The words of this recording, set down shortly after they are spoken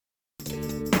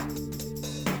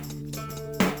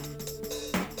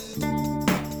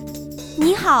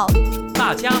好，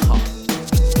大家好。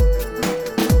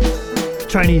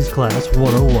 Chinese Class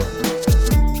 101.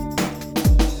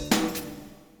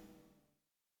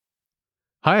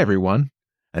 Hi, everyone,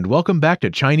 and welcome back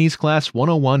to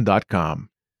ChineseClass101.com.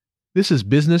 This is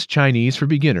Business Chinese for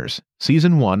Beginners,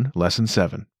 Season 1, Lesson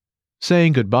 7.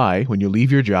 Saying goodbye when you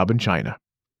leave your job in China.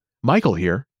 Michael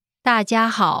here. 大家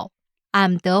好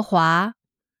I'm 德华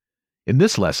In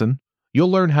this lesson, you'll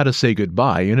learn how to say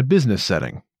goodbye in a business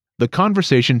setting. The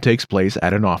conversation takes place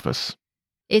at an office.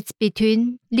 It's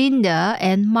between Linda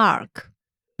and Mark.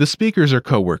 The speakers are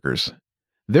co-workers.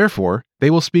 Therefore, they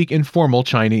will speak informal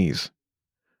Chinese.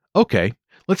 Okay,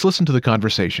 let's listen to the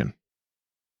conversation.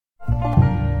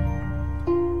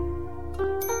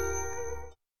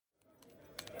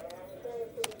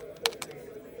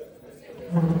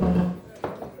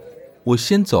 我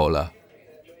先走了，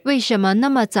为什么那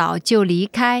么早就离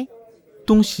开？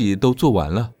东西都做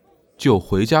完了，就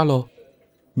回家咯。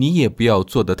你也不要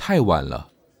做得太晚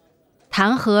了。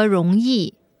谈何容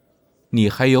易？你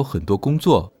还有很多工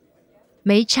作。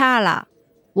没差啦，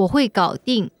我会搞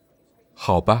定。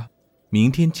好吧，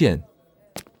明天见。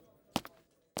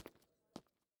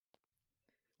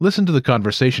 Listen to the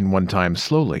conversation one time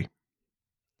slowly.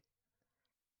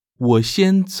 我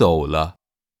先走了，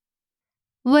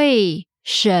为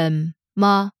什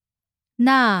么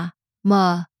那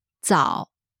么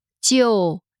早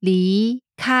就离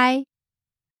开？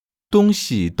东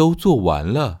西都做完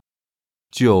了，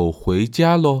就回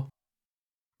家咯。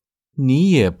你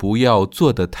也不要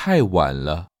做得太晚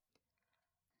了。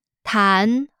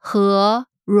谈何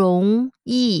容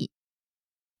易？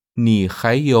你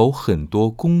还有很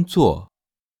多工作。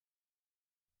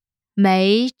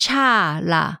没差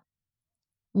啦，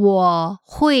我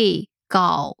会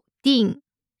搞定。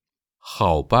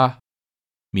好吧，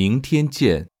明天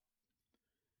见。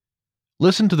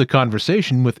 Listen to the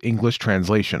conversation with English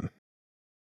translation.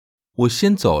 我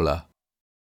先走了，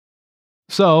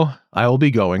 So, I will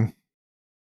be going.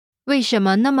 为什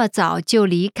么那么早就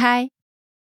离开？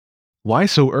 Why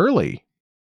so early?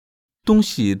 东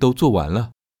西都做完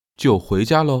了，就回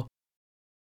家咯。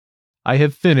 I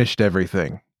have finished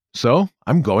everything, so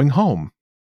I'm going home.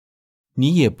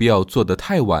 你也不要做得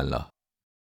太晚了。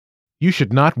 You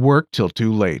should not work till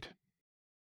too late.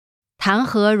 谈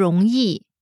何容易？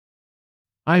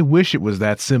 I wish it was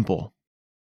that simple.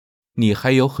 你还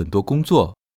有很多工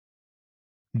作。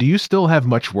 Do you still have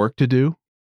much work to do?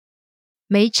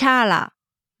 没差啦，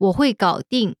我会搞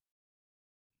定。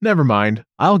 Never mind,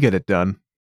 I'll get it done.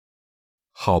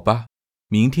 好吧，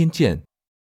明天见。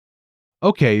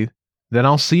 Okay, then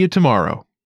I'll see you tomorrow.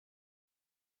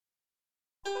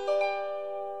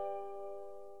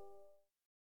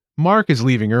 Mark is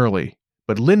leaving early,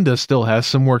 but Linda still has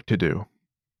some work to do.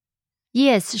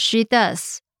 Yes, she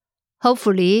does.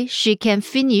 Hopefully, she can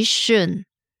finish soon.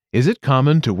 Is it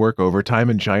common to work overtime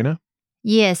in China?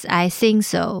 Yes, I think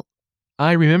so.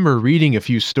 I remember reading a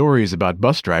few stories about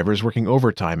bus drivers working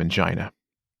overtime in China.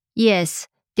 Yes,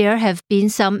 there have been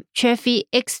some traffic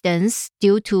accidents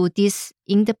due to this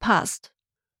in the past.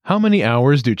 How many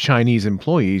hours do Chinese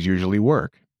employees usually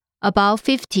work? About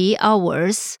 50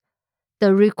 hours.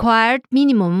 The required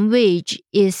minimum wage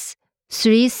is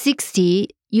 $360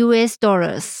 US.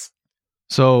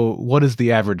 So, what is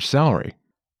the average salary?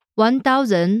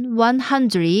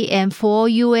 $1,104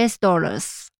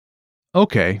 US.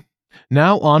 Okay,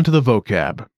 now on to the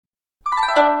vocab.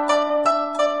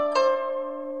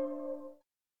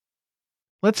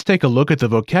 Let's take a look at the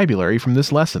vocabulary from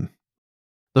this lesson.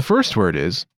 The first word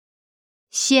is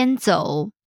先走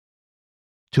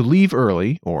to leave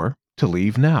early or to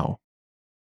leave now.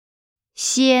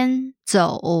 先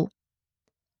走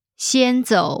先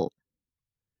走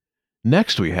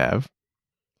Next we have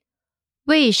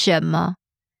为什么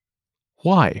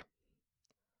why.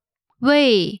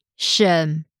 为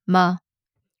什么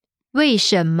为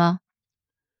什么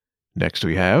Next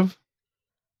we have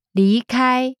离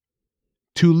开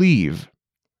to leave.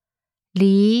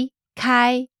 离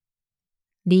开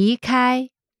离开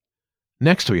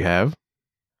Next we have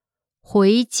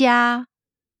回家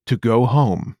to go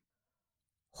home.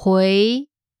 回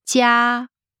家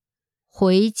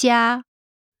回家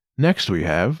Next we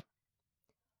have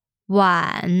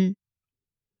晚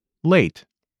late.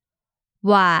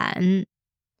 晚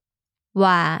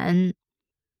晚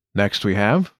Next we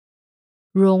have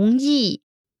容易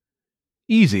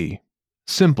easy,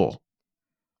 simple.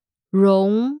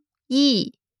 容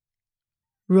易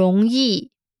容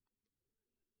易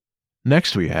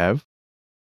Next we have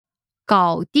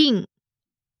搞定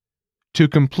to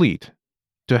complete,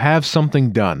 to have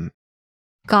something done.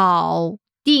 搞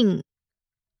定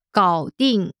搞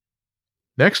定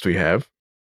Next we have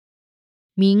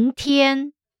明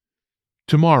天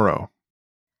tomorrow.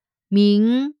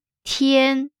 明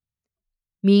天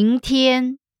明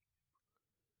天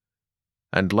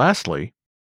And lastly,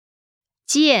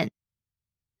 见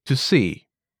to see.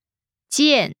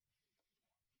 见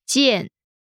见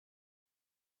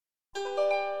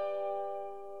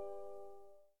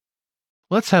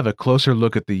Let's have a closer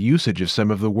look at the usage of some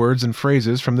of the words and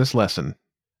phrases from this lesson.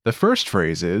 The first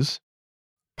phrase is,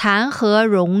 谈何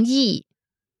容易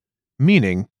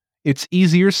meaning, it's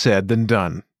easier said than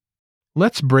done.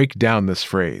 Let's break down this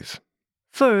phrase.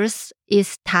 First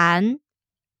is 谈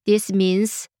This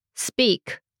means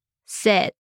speak,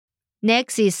 said.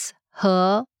 Next is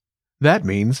和 That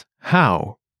means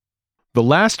how. The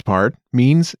last part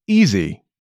means easy.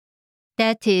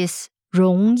 That is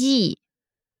容易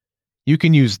You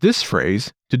can use this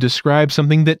phrase to describe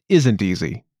something that isn't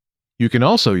easy. You can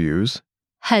also use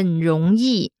很容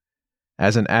易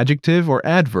as an adjective or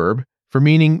adverb for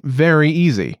meaning very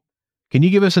easy. Can you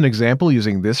give us an example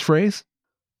using this phrase?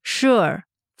 Sure.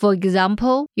 For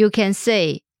example, you can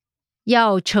say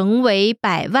要成为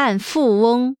百万富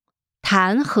翁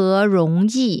谈何容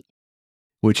易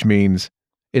Which means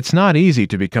it's not easy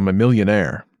to become a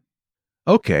millionaire.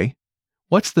 Okay,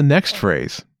 what's the next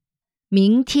phrase?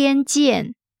 明天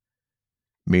见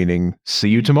Meaning, see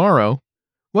you tomorrow.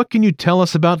 What can you tell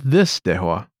us about this,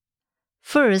 Dehua?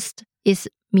 First is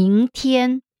明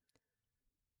天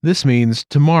This means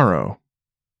tomorrow.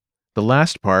 The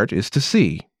last part is to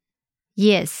see.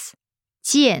 Yes,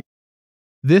 见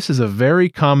This is a very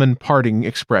common parting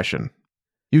expression.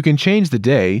 You can change the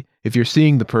day if you're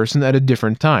seeing the person at a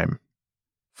different time.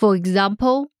 For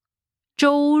example,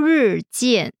 周日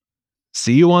见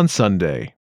See you on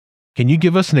Sunday. Can you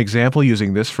give us an example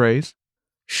using this phrase?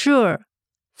 Sure.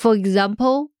 For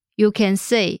example, you can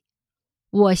say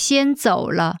我先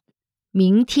走了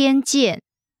明天见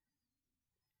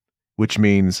Which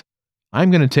means, I'm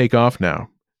going to take off now.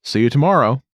 See you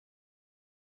tomorrow.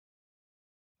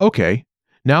 Okay,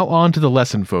 now on to the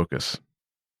lesson focus.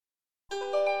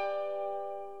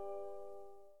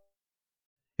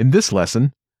 In this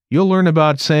lesson, you'll learn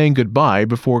about saying goodbye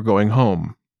before going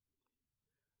home.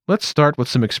 Let's start with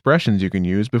some expressions you can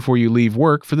use before you leave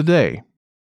work for the day.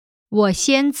 我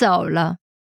先走了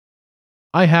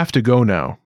I have to go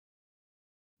now.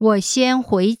 我先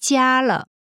回家了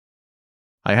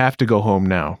I have to go home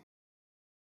now.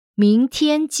 明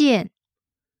天见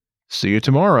See you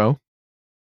tomorrow.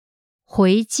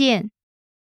 回见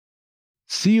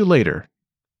See you later.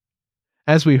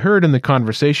 As we heard in the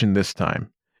conversation this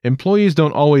time, employees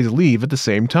don't always leave at the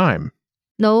same time.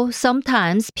 No,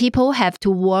 sometimes people have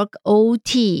to work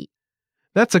OT.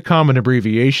 That's a common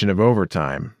abbreviation of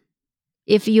overtime.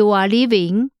 If you are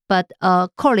leaving but a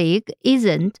colleague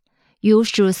isn't, you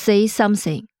should say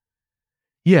something.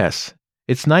 Yes,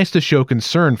 it's nice to show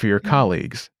concern for your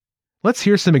colleagues. Let's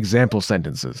hear some example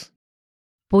sentences.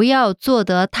 不要做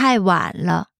得太晚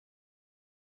了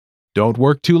Don't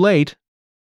work too late.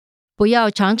 不要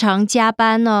常常加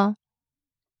班哦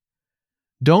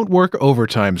Don't work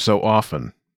overtime so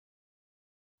often.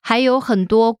 还有很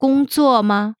多工作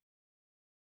吗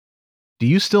Do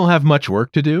you still have much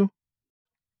work to do?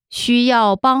 需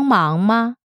要帮忙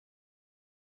吗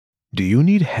Do you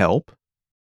need help?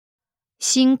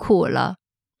 辛苦了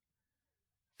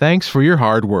Thanks for your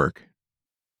hard work.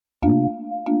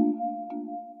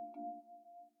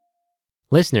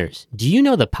 Listeners, do you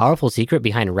know the powerful secret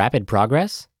behind rapid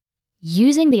progress?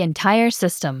 Using the entire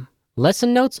system.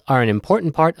 Lesson notes are an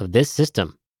important part of this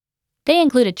system. They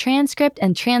include a transcript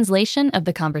and translation of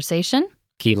the conversation,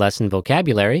 Key lesson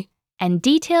vocabulary. and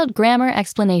detailed grammar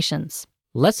explanations.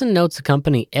 Lesson notes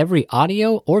accompany every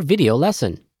audio or video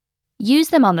lesson. Use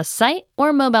them on the site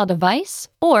or mobile device,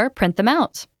 or print them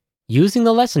out. Using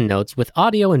the lesson notes with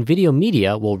audio and video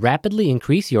media will rapidly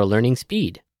increase your learning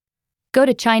speed. Go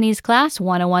to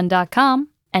ChineseClass101.com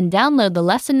and download the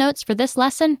lesson notes for this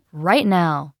lesson right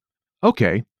now.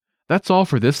 Okay, that's all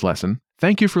for this lesson.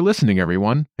 Thank you for listening,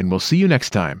 everyone, and we'll see you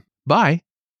next time. Bye.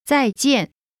 再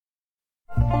见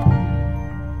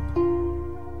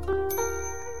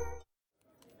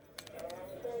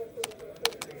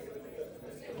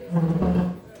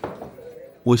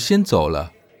我先走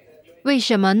了，为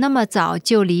什么那么早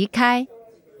就离开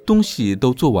东西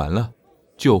都做完了，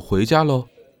就回家咯。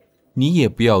你也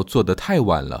不要做得太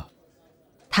晚了，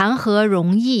谈何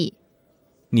容易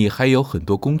你还有很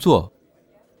多工作。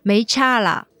没差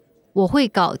啦我会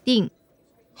搞定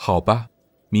好吧，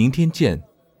明天见。